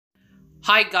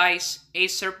Hi guys,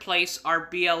 Acer Plays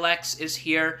RBLX is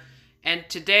here, and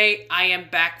today I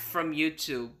am back from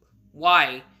YouTube.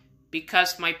 Why?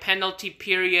 Because my penalty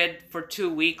period for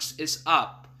 2 weeks is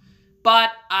up. But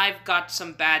I've got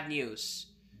some bad news.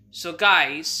 So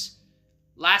guys,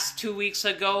 last 2 weeks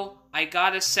ago, I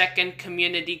got a second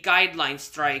community guideline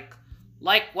strike.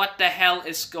 Like, what the hell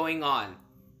is going on?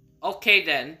 Okay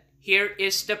then, here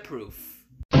is the proof.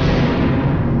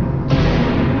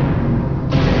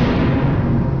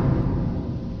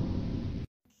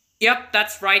 Yep,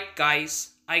 that's right,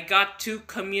 guys. I got 2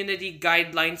 community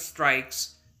guideline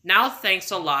strikes. Now,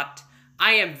 thanks a lot.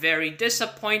 I am very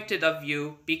disappointed of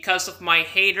you because of my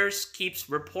haters keeps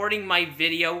reporting my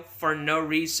video for no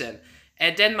reason.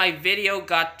 And then my video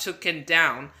got taken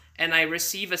down and I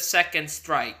receive a second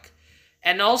strike.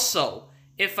 And also,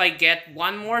 if I get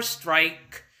one more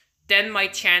strike, then my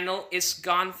channel is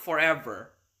gone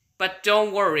forever. But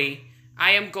don't worry,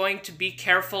 I am going to be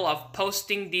careful of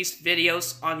posting these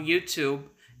videos on YouTube,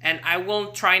 and I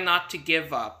will try not to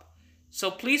give up.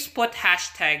 So please put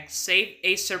hashtag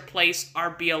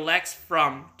SaveAcerPlaysRBLX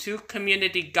from 2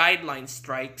 community guideline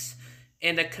strikes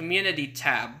in the community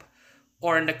tab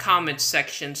or in the comment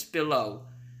sections below.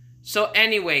 So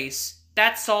anyways,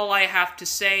 that's all I have to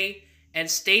say, and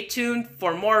stay tuned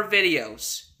for more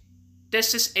videos.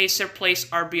 This is Acer Plays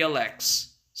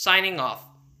RBLX, signing off.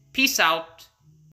 Peace out.